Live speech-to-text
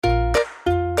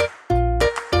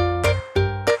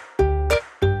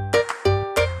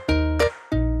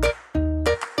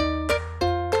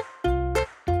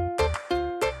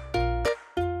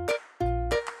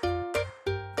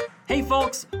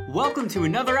Welcome to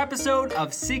another episode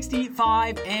of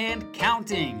 65 and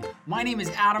Counting. My name is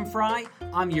Adam Fry.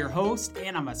 I'm your host,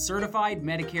 and I'm a certified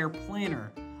Medicare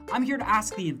planner. I'm here to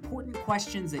ask the important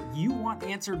questions that you want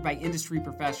answered by industry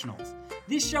professionals.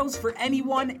 This show's for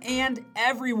anyone and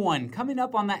everyone coming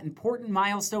up on that important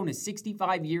milestone of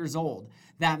 65 years old.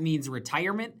 That means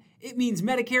retirement, it means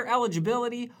Medicare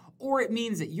eligibility, or it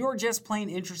means that you're just plain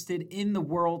interested in the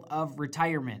world of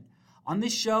retirement. On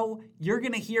this show, you're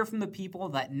going to hear from the people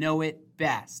that know it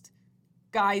best.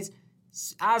 Guys,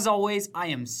 as always, I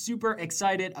am super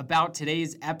excited about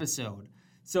today's episode.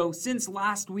 So since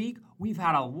last week, we've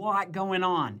had a lot going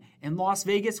on. In Las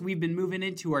Vegas, we've been moving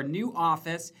into our new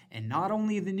office, and not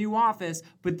only the new office,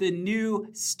 but the new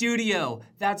studio.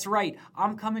 That's right,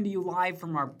 I'm coming to you live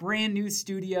from our brand new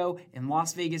studio in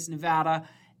Las Vegas, Nevada.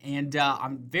 And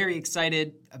I'm very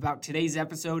excited about today's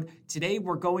episode. Today,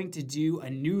 we're going to do a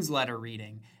newsletter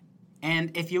reading.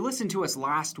 And if you listened to us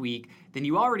last week, then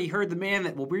you already heard the man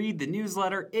that will read the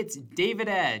newsletter. It's David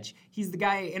Edge. He's the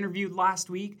guy I interviewed last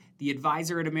week, the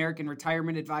advisor at American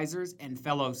Retirement Advisors and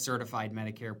fellow certified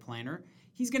Medicare planner.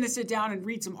 He's going to sit down and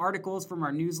read some articles from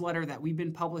our newsletter that we've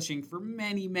been publishing for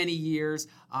many, many years.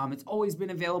 It's always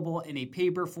been available in a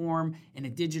paper form, in a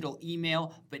digital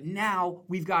email, but now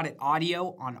we've got it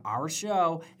audio on our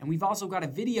show, and we've also got a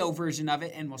video version of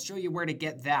it, and we'll show you where to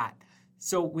get that.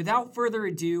 So without further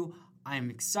ado,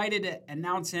 I'm excited to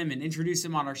announce him and introduce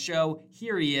him on our show.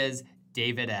 Here he is,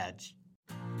 David Edge.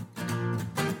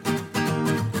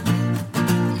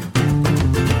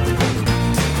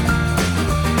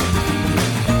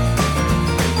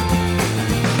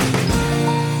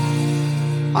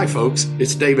 Hi folks,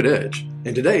 it's David Edge,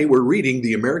 and today we're reading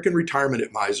the American Retirement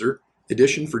Advisor,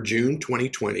 edition for June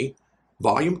 2020,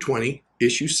 Volume 20,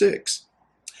 Issue 6.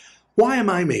 Why am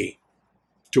I me?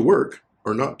 To work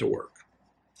or not to work?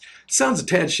 Sounds a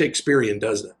tad Shakespearean,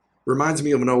 doesn't it? Reminds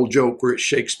me of an old joke where it's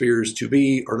Shakespeare's to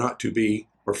be or not to be,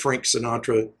 or Frank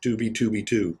Sinatra to be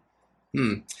too.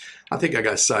 I think I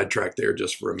got sidetracked there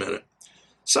just for a minute.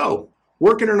 So,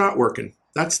 working or not working?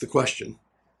 That's the question.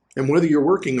 And whether you're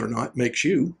working or not makes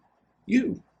you,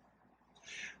 you.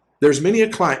 There's many a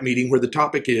client meeting where the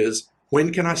topic is,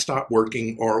 when can I stop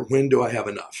working, or when do I have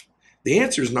enough? The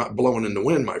answer is not blowing in the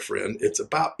wind, my friend. It's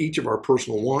about each of our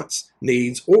personal wants,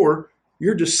 needs, or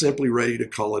you're just simply ready to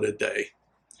call it a day.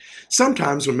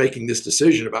 Sometimes when making this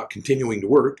decision about continuing to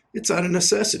work, it's out of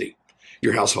necessity.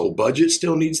 Your household budget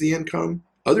still needs the income.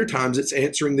 Other times it's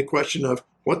answering the question of,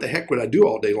 what the heck would I do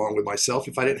all day long with myself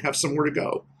if I didn't have somewhere to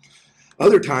go?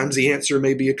 Other times, the answer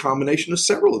may be a combination of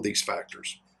several of these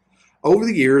factors. Over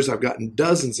the years, I've gotten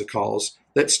dozens of calls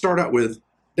that start out with,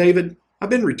 David, I've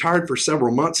been retired for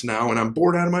several months now and I'm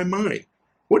bored out of my mind.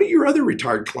 What do your other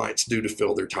retired clients do to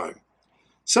fill their time?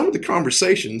 Some of the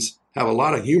conversations have a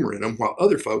lot of humor in them while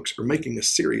other folks are making a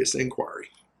serious inquiry.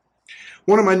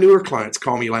 One of my newer clients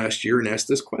called me last year and asked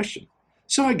this question.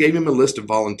 So I gave him a list of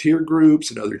volunteer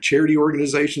groups and other charity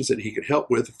organizations that he could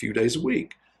help with a few days a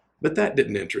week, but that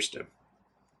didn't interest him.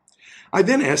 I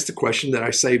then asked the question that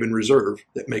I save in reserve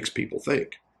that makes people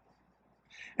think.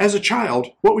 As a child,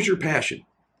 what was your passion?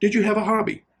 Did you have a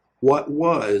hobby? What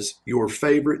was your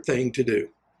favorite thing to do?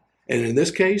 And in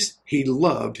this case, he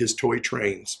loved his toy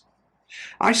trains.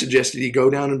 I suggested he go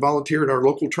down and volunteer at our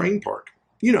local train park.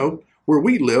 You know, where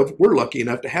we live, we're lucky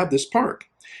enough to have this park.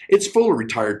 It's full of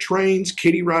retired trains,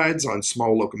 kiddie rides on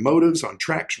small locomotives, on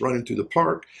tracks running through the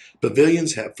park,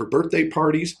 pavilions have for birthday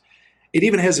parties. It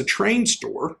even has a train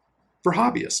store for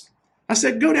hobbyists. I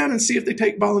said, go down and see if they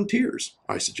take volunteers,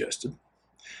 I suggested.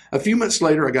 A few months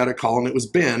later, I got a call and it was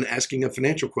Ben asking a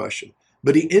financial question,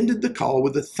 but he ended the call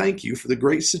with a thank you for the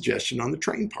great suggestion on the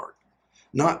train park.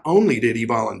 Not only did he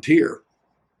volunteer,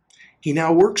 he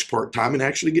now works part-time and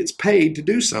actually gets paid to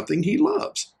do something he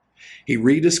loves. He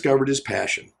rediscovered his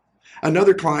passion.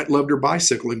 Another client loved her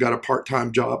bicycle and got a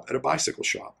part-time job at a bicycle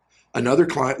shop. Another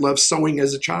client loved sewing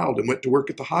as a child and went to work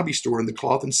at the hobby store in the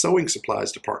cloth and sewing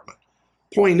supplies department.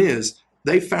 Point is,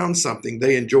 they found something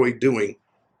they enjoy doing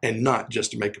and not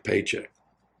just to make a paycheck.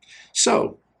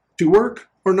 So, to work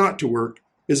or not to work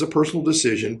is a personal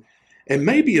decision and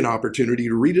may be an opportunity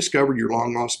to rediscover your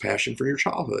long-lost passion from your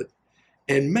childhood.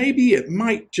 And maybe it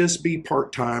might just be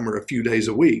part-time or a few days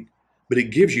a week, but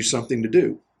it gives you something to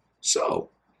do. So,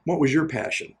 what was your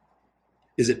passion?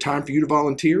 Is it time for you to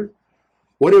volunteer?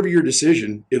 Whatever your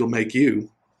decision, it'll make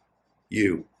you,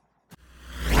 you.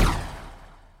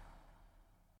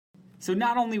 So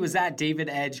not only was that David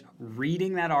Edge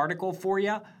reading that article for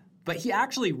you, but he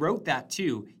actually wrote that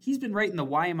too. He's been writing the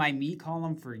Why Am I Me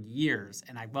column for years,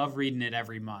 and I love reading it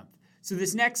every month. So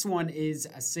this next one is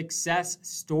a success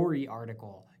story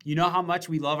article. You know how much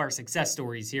we love our success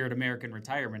stories here at American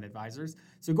Retirement Advisors,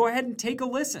 so go ahead and take a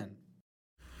listen.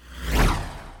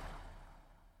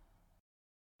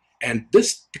 And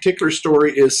this particular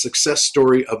story is Success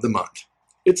Story of the Month.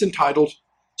 It's entitled,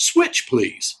 Switch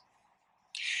Please.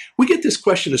 We get this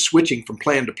question of switching from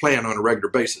plan to plan on a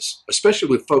regular basis, especially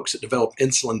with folks that develop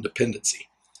insulin dependency.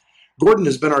 Gordon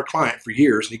has been our client for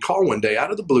years, and he called one day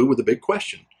out of the blue with a big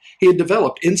question. He had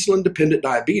developed insulin-dependent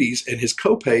diabetes, and his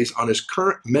copays on his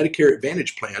current Medicare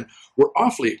Advantage plan were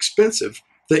awfully expensive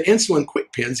for the insulin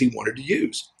quick pens he wanted to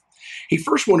use. He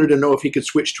first wanted to know if he could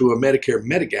switch to a Medicare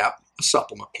Medigap, a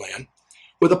supplement plan,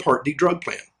 with a Part D drug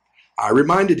plan. I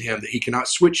reminded him that he cannot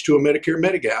switch to a Medicare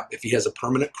Medigap if he has a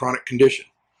permanent chronic condition.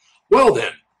 Well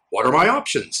then, what are my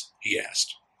options? He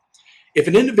asked. If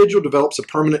an individual develops a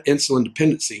permanent insulin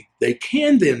dependency, they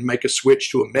can then make a switch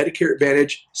to a Medicare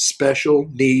Advantage Special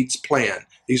Needs Plan.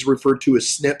 These are referred to as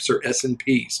SNPs or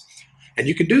SNPs. And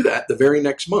you can do that the very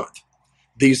next month.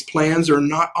 These plans are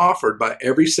not offered by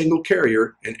every single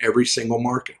carrier in every single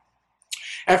market.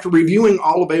 After reviewing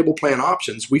all available plan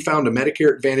options, we found a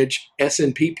Medicare Advantage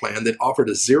SNP plan that offered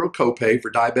a zero copay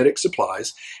for diabetic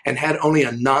supplies and had only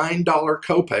a $9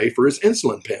 copay for his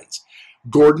insulin pens.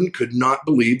 Gordon could not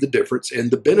believe the difference in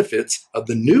the benefits of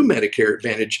the new Medicare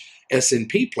Advantage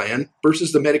SNP plan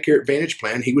versus the Medicare Advantage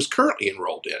plan he was currently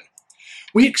enrolled in.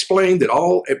 We explained that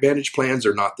all Advantage plans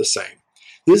are not the same.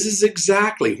 This is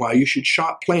exactly why you should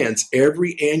shop plans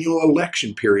every annual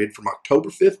election period from October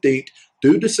 15th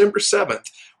through December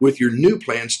 7th with your new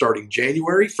plan starting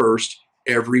January 1st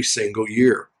every single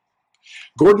year.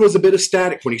 Gordon was a bit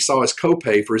ecstatic when he saw his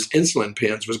copay for his insulin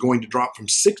pens was going to drop from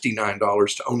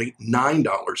 $69 to only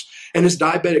 $9, and his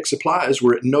diabetic supplies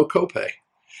were at no copay.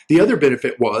 The other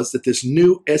benefit was that this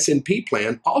new SNP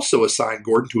plan also assigned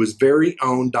Gordon to his very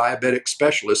own diabetic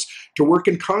specialist to work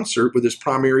in concert with his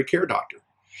primary care doctor.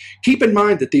 Keep in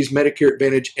mind that these Medicare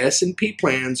Advantage SNP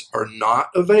plans are not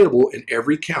available in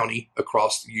every county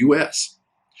across the U.S.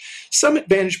 Some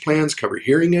Advantage plans cover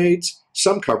hearing aids,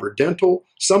 some cover dental,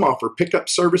 some offer pickup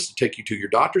service to take you to your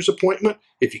doctor's appointment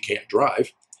if you can't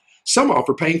drive. Some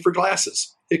offer paying for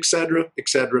glasses, etc.,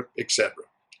 etc., etc.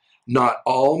 Not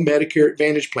all Medicare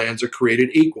Advantage plans are created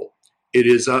equal. It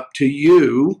is up to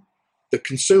you, the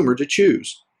consumer, to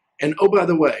choose. And oh, by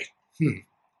the way,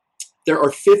 there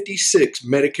are 56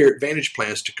 Medicare Advantage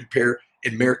plans to compare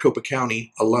in Maricopa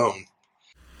County alone.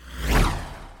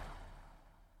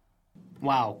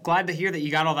 Wow, glad to hear that you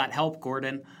got all that help,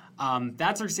 Gordon.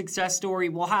 That's our success story.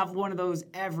 We'll have one of those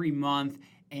every month.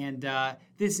 And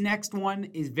this next one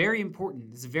is very important.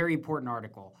 This is a very important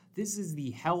article. This is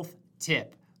the health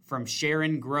tip from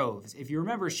Sharon Groves. If you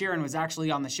remember, Sharon was actually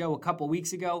on the show a couple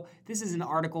weeks ago. This is an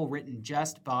article written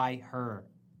just by her.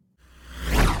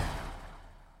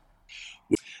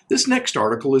 This next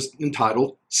article is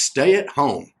entitled Stay at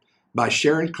Home by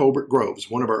Sharon Colbert Groves,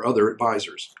 one of our other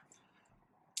advisors.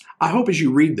 I hope as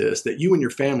you read this that you and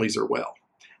your families are well.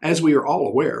 As we are all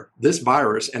aware, this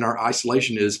virus and our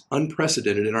isolation is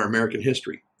unprecedented in our American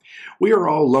history. We are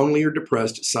all lonely or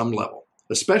depressed at some level,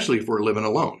 especially if we're living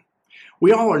alone.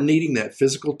 We all are needing that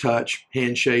physical touch,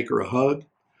 handshake, or a hug.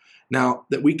 Now,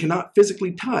 that we cannot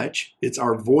physically touch, it's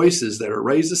our voices that are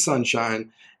rays of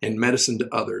sunshine and medicine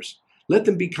to others. Let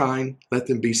them be kind, let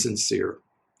them be sincere.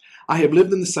 I have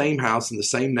lived in the same house in the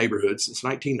same neighborhood since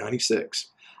 1996.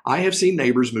 I have seen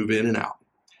neighbors move in and out.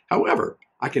 However,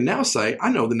 I can now say I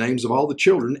know the names of all the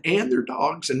children and their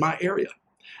dogs in my area.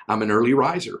 I'm an early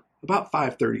riser, about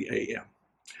 5:30 a.m.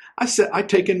 I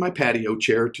take in my patio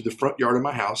chair to the front yard of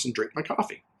my house and drink my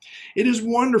coffee. It is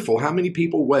wonderful how many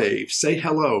people wave, say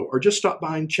hello, or just stop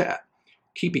by and chat,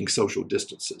 keeping social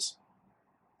distances.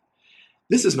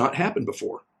 This has not happened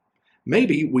before.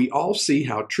 Maybe we all see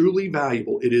how truly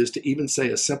valuable it is to even say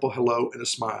a simple hello and a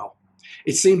smile.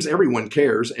 It seems everyone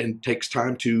cares and takes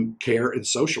time to care and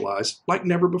socialize like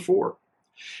never before.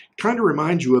 Kind of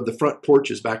reminds you of the front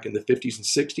porches back in the 50s and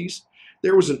 60s.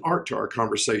 There was an art to our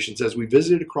conversations as we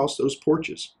visited across those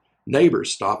porches.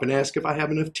 Neighbors stop and ask if I have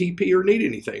enough TP or need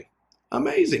anything.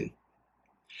 Amazing.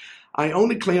 I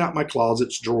only clean out my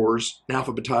closet's drawers and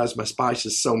alphabetize my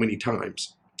spices so many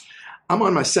times. I'm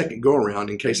on my second go-around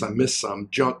in case I miss some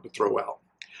junk to throw out.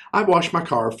 I've washed my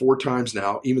car 4 times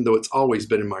now, even though it's always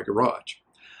been in my garage.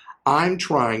 I'm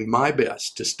trying my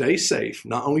best to stay safe,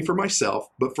 not only for myself,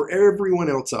 but for everyone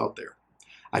else out there.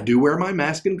 I do wear my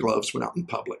mask and gloves when out in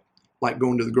public, like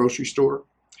going to the grocery store.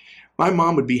 My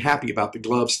mom would be happy about the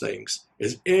gloves things,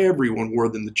 as everyone wore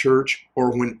them to church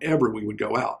or whenever we would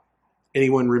go out.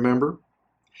 Anyone remember?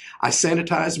 I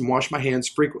sanitize and wash my hands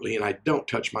frequently, and I don't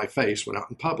touch my face when out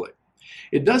in public.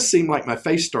 It does seem like my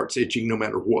face starts itching no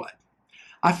matter what.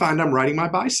 I find I'm riding my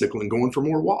bicycle and going for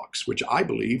more walks, which I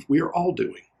believe we are all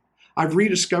doing. I've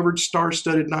rediscovered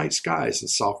star-studded night skies and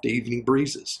soft evening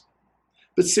breezes.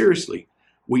 But seriously,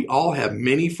 we all have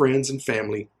many friends and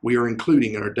family we are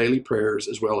including in our daily prayers,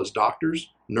 as well as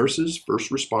doctors, nurses, first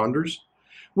responders.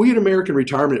 We at American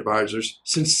Retirement Advisors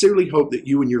sincerely hope that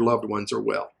you and your loved ones are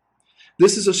well.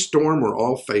 This is a storm we're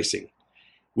all facing.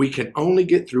 We can only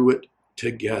get through it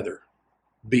together.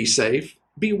 Be safe,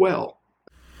 be well.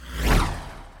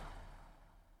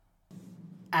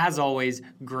 As always,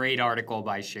 great article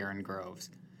by Sharon Groves.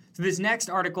 So this next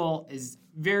article is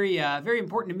very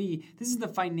important to me. This is the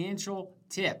financial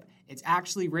tip. It's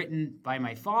actually written by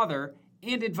my father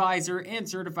and advisor and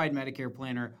certified Medicare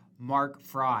planner, Mark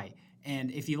Fry.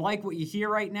 And if you like what you hear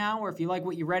right now, or if you like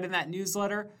what you read in that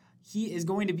newsletter, he is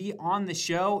going to be on the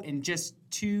show in just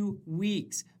 2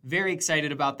 weeks. Very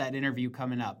excited about that interview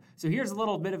coming up. So here's a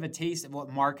little bit of a taste of what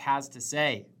Mark has to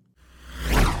say.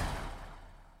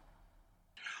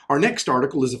 Our next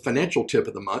article is a financial tip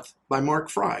of the month by Mark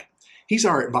Fry. He's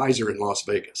our advisor in Las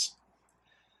Vegas.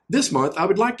 This month, I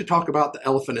would like to talk about the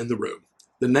elephant in the room,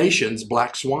 the nation's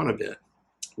Black Swan event.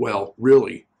 Well,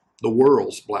 really, the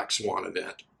world's Black Swan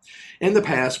event. In the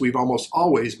past, we've almost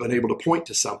always been able to point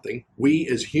to something we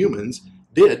as humans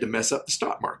did to mess up the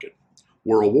stock market.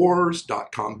 World wars,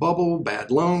 dot-com bubble, bad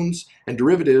loans, and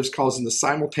derivatives causing the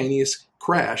simultaneous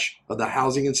crash of the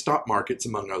housing and stock markets,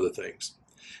 among other things.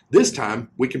 This time,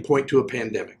 we can point to a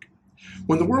pandemic.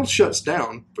 When the world shuts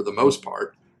down, for the most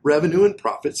part, revenue and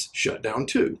profits shut down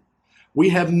too. We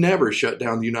have never shut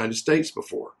down the United States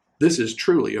before. This is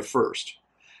truly a first.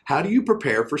 How do you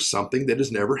prepare for something that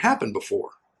has never happened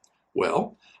before?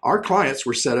 Well, our clients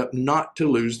were set up not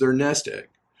to lose their nest egg.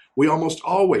 We almost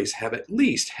always have at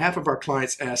least half of our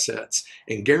clients' assets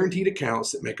in guaranteed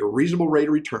accounts that make a reasonable rate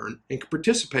of return and can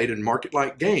participate in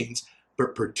market-like gains,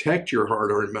 but protect your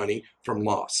hard-earned money from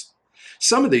loss.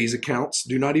 Some of these accounts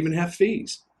do not even have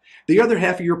fees. The other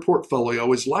half of your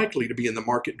portfolio is likely to be in the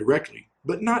market directly,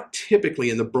 but not typically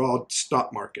in the broad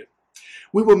stock market.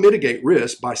 We will mitigate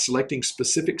risk by selecting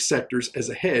specific sectors as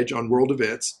a hedge on world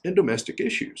events and domestic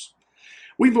issues.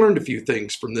 We've learned a few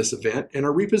things from this event and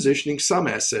are repositioning some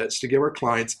assets to give our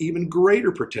clients even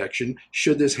greater protection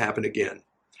should this happen again.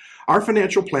 Our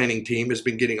financial planning team has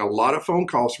been getting a lot of phone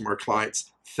calls from our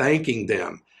clients thanking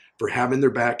them for having their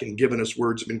back and giving us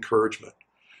words of encouragement,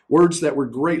 words that were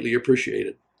greatly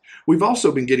appreciated. We've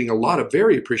also been getting a lot of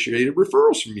very appreciated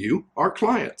referrals from you, our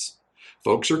clients.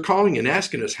 Folks are calling and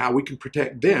asking us how we can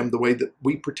protect them the way that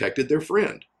we protected their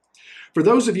friend. For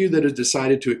those of you that have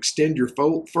decided to extend your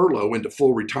furlough into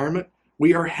full retirement,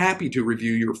 we are happy to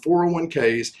review your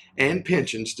 401ks and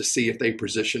pensions to see if they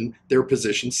position their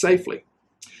position safely.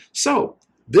 So,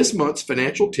 this month's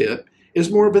financial tip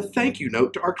is more of a thank you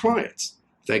note to our clients.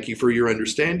 Thank you for your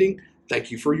understanding.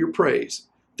 Thank you for your praise.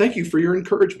 Thank you for your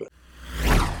encouragement.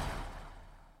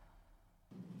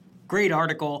 Great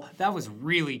article. That was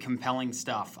really compelling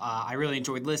stuff. I really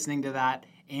enjoyed listening to that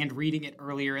and reading it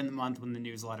earlier in the month when the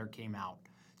newsletter came out.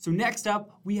 So next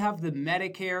up, we have the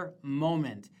Medicare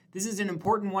Moment. This is an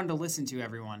important one to listen to,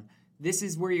 everyone. This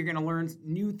is where you're going to learn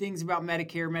new things about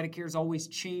Medicare. Medicare is always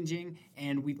changing,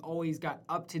 and we've always got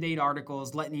up-to-date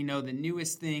articles letting you know the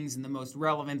newest things and the most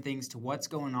relevant things to what's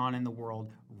going on in the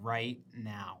world right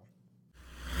now.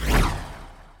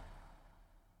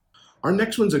 Our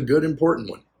next one's a good, important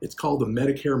one. It's called the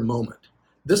Medicare Moment.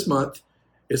 This month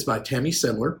is by Tammy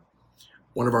Semler,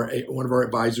 one of our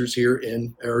advisors here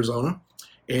in Arizona,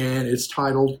 and it's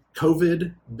titled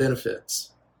COVID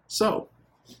Benefits. So,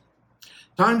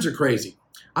 times are crazy.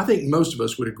 I think most of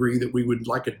us would agree that we would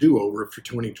like a do-over for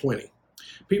 2020.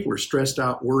 People are stressed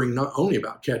out, worrying not only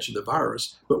about catching the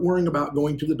virus, but worrying about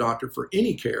going to the doctor for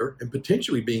any care and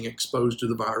potentially being exposed to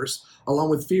the virus, along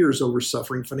with fears over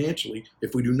suffering financially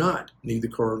if we do not need the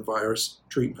coronavirus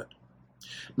treatment.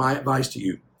 My advice to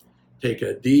you, take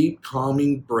a deep,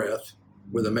 calming breath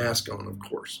with a mask on, of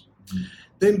course.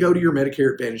 Then go to your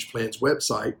Medicare Advantage Plan's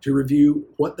website to review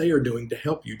what they are doing to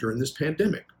help you during this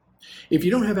pandemic. If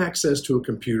you don't have access to a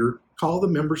computer, call the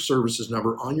member services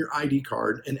number on your ID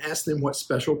card and ask them what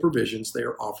special provisions they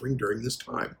are offering during this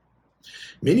time.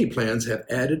 Many plans have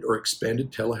added or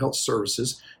expanded telehealth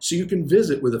services so you can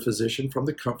visit with a physician from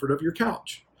the comfort of your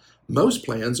couch. Most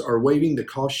plans are waiving the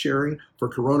cost sharing for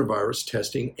coronavirus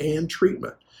testing and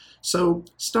treatment. So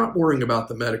stop worrying about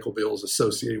the medical bills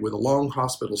associated with a long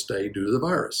hospital stay due to the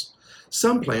virus.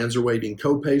 Some plans are waiving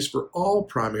copays for all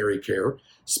primary care,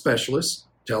 specialists,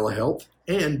 telehealth,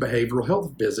 and behavioral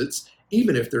health visits,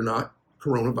 even if they're not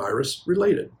coronavirus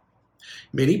related.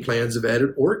 Many plans have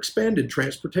added or expanded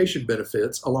transportation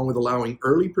benefits, along with allowing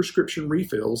early prescription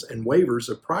refills and waivers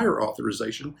of prior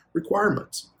authorization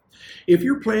requirements. If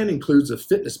your plan includes a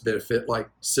fitness benefit like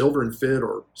Silver and Fit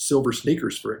or Silver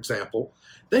Sneakers, for example,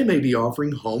 they may be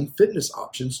offering home fitness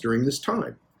options during this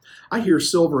time. I hear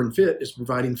Silver and Fit is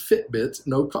providing Fitbits at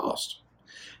no cost.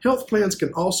 Health plans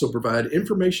can also provide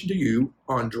information to you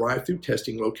on drive-through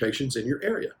testing locations in your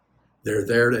area. They're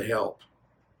there to help.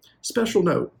 Special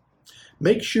note,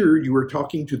 make sure you are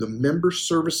talking to the member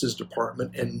services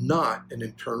department and not an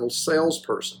internal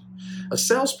salesperson. A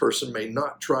salesperson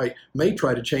may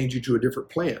try to change you to a different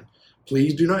plan.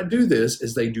 Please do not do this,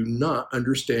 as they do not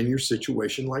understand your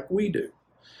situation like we do.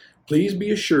 Please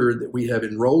be assured that we have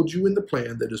enrolled you in the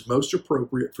plan that is most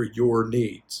appropriate for your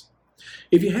needs.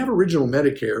 If you have original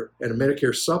Medicare and a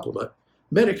Medicare supplement,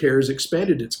 Medicare has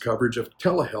expanded its coverage of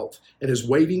telehealth and is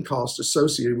waiving costs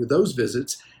associated with those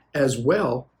visits, as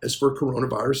well as for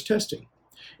coronavirus testing.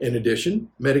 In addition,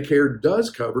 Medicare does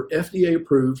cover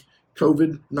FDA-approved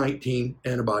COVID-19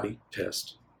 antibody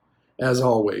tests. As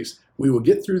always, we will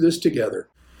get through this together.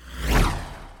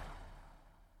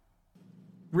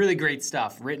 Really great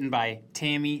stuff written by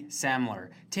Tammy Samler.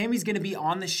 Tammy's going to be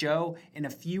on the show in a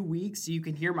few weeks, so you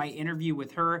can hear my interview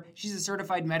with her. She's a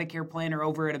certified Medicare planner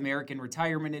over at American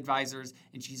Retirement Advisors,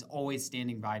 and she's always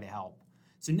standing by to help.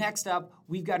 So next up,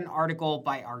 we've got an article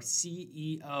by our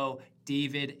CEO,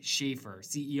 David Schaefer,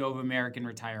 CEO of American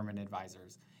Retirement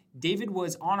Advisors. David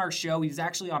was on our show. He was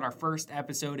actually on our first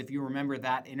episode, if you remember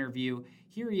that interview.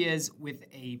 Here he is with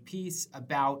a piece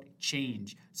about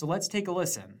change. So let's take a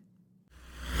listen.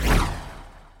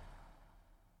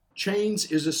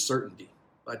 Change is a Certainty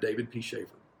by David P.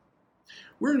 Schaefer.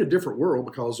 We're in a different world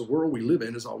because the world we live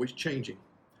in is always changing.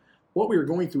 What we are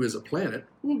going through as a planet,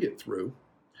 we'll get through.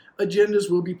 Agendas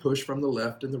will be pushed from the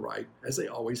left and the right, as they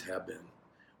always have been.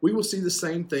 We will see the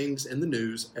same things in the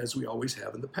news as we always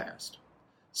have in the past.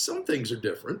 Some things are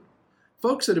different.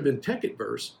 Folks that have been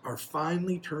tech-adverse are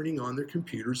finally turning on their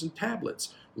computers and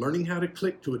tablets, learning how to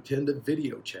click to attend a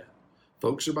video chat.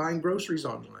 Folks are buying groceries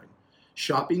online.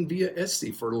 Shopping via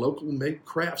Etsy for local-made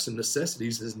crafts and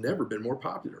necessities has never been more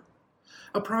popular.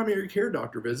 A primary care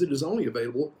doctor visit is only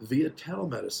available via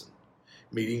telemedicine.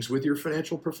 Meetings with your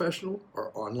financial professional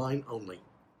are online only.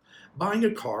 Buying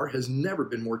a car has never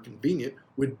been more convenient,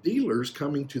 with dealers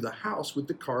coming to the house with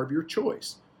the car of your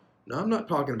choice. Now, I'm not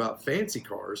talking about fancy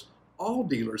cars. All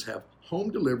dealers have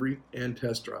home delivery and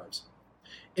test drives.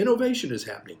 Innovation is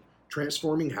happening.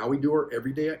 Transforming how we do our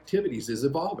everyday activities is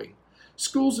evolving.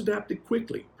 Schools adapted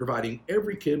quickly, providing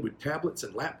every kid with tablets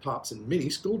and laptops in many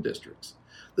school districts.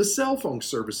 The cell phone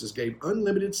services gave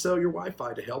unlimited cellular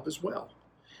Wi-Fi to help as well.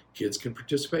 Kids can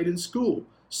participate in school,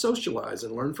 socialize,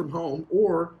 and learn from home.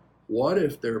 Or what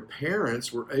if their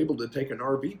parents were able to take an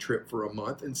RV trip for a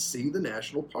month and see the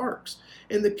national parks,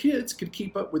 and the kids could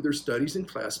keep up with their studies and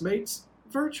classmates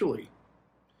virtually?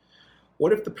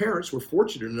 What if the parents were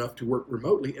fortunate enough to work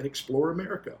remotely and explore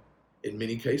America? In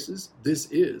many cases, this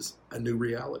is a new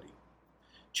reality.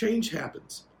 Change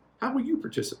happens. How will you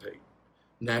participate?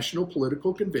 National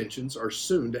political conventions are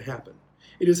soon to happen.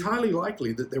 It is highly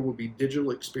likely that there will be digital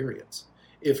experience.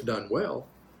 If done well,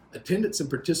 attendance and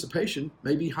participation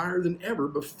may be higher than ever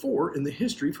before in the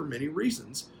history for many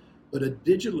reasons, but a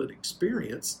digital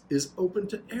experience is open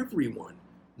to everyone,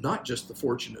 not just the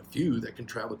fortunate few that can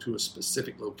travel to a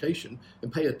specific location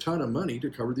and pay a ton of money to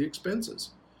cover the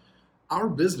expenses. Our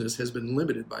business has been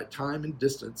limited by time and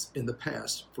distance in the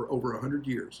past for over 100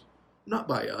 years, not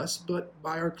by us, but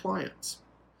by our clients.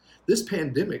 This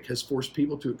pandemic has forced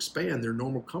people to expand their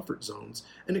normal comfort zones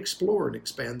and explore and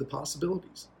expand the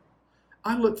possibilities.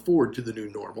 I look forward to the new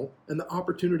normal and the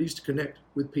opportunities to connect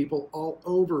with people all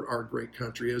over our great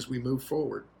country as we move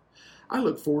forward. I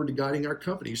look forward to guiding our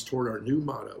companies toward our new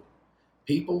motto,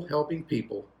 people helping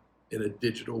people in a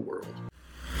digital world.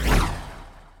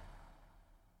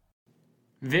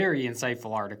 Very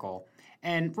insightful article.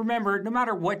 And remember, no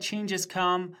matter what changes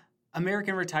come,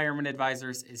 American Retirement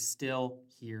Advisors is still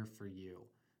here for you.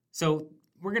 So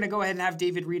we're going to go ahead and have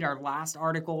David read our last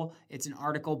article. It's an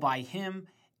article by him,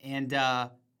 and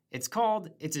it's called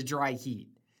It's a Dry Heat.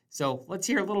 So let's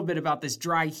hear a little bit about this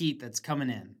dry heat that's coming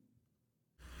in.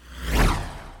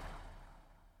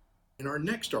 And our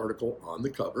next article on the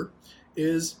cover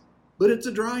is, But It's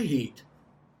a Dry Heat.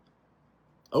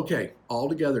 Okay, all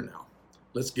together now.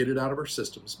 Let's get it out of our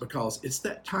systems, because it's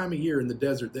that time of year in the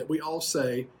desert that we all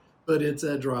say, but it's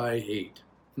a dry heat.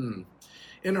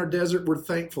 In our desert, we're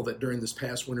thankful that during this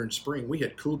past winter and spring, we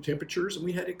had cool temperatures and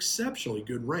we had exceptionally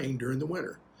good rain during the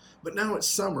winter. But now it's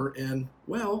summer and,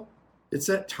 well, it's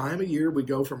that time of year we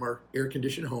go from our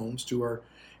air-conditioned homes to our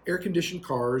air-conditioned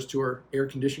cars to our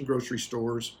air-conditioned grocery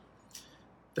stores.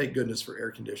 Thank goodness for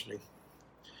air conditioning.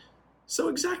 So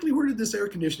exactly where did this air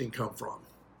conditioning come from?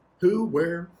 Who,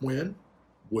 where, when?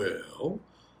 Well,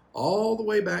 all the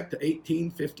way back to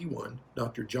 1851,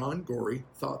 Dr. John Gorey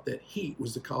thought that heat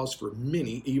was the cause for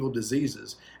many evil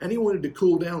diseases, and he wanted to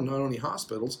cool down not only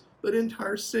hospitals, but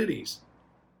entire cities.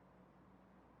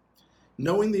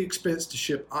 Knowing the expense to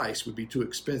ship ice would be too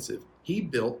expensive, he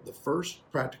built the first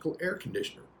practical air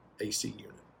conditioner, AC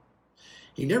unit.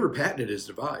 He never patented his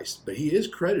device, but he is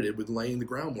credited with laying the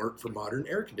groundwork for modern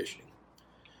air conditioning.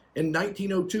 In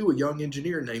 1902, a young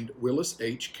engineer named Willis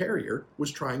H. Carrier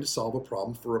was trying to solve a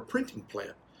problem for a printing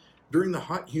plant. During the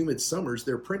hot, humid summers,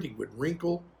 their printing would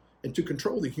wrinkle, and to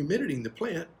control the humidity in the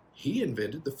plant, he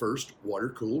invented the first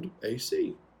water-cooled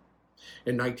AC.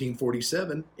 In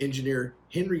 1947, engineer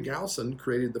Henry Galson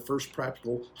created the first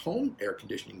practical home air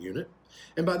conditioning unit,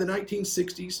 and by the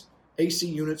 1960s, AC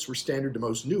units were standard to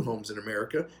most new homes in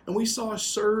America, and we saw a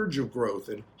surge of growth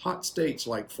in hot states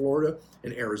like Florida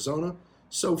and Arizona,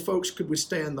 so folks could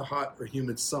withstand the hot or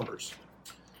humid summers.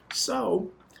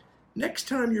 So, next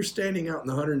time you're standing out in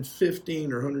the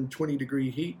 115 or 120 degree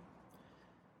heat,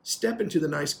 step into the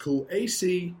nice cool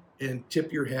AC and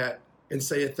tip your hat and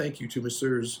say a thank you to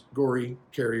Messrs. Gorey,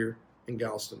 Carrier, and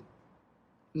Galston.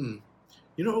 You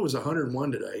know, it was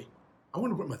 101 today. I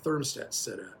wonder what my thermostat's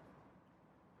set at.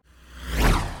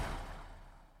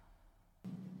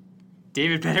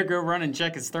 David better go run and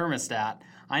check his thermostat.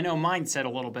 I know mine's set a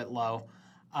little bit low.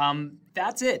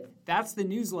 That's it. That's the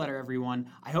newsletter, everyone.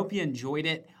 I hope you enjoyed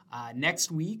it.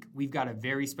 Next week, we've got a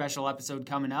very special episode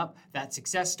coming up. That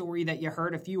success story that you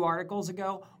heard a few articles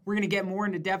ago, we're going to get more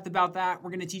into depth about that. We're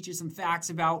going to teach you some facts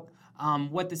about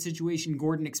what the situation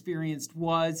Gordon experienced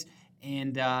was.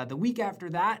 And the week after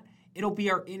that, it'll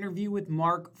be our interview with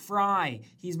Mark Fry.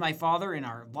 He's my father and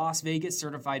our Las Vegas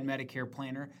certified Medicare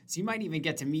planner, so you might even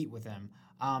get to meet with him.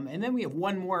 And then we have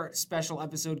one more special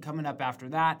episode coming up after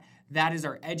that. That is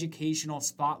our educational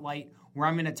spotlight, where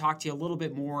I'm going to talk to you a little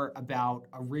bit more about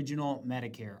original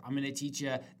Medicare. I'm going to teach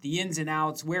you the ins and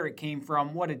outs, where it came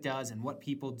from, what it does, and what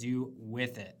people do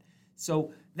with it.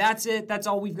 So that's it. That's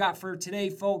all we've got for today,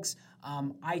 folks.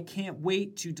 I can't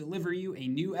wait to deliver you a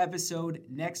new episode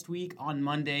next week on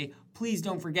Monday. Please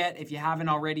don't forget, if you haven't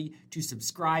already, to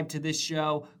subscribe to this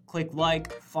show, click like,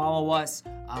 follow us,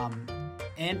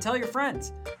 and tell your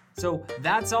friends. So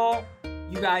that's all.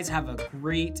 You guys have a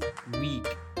great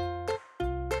week.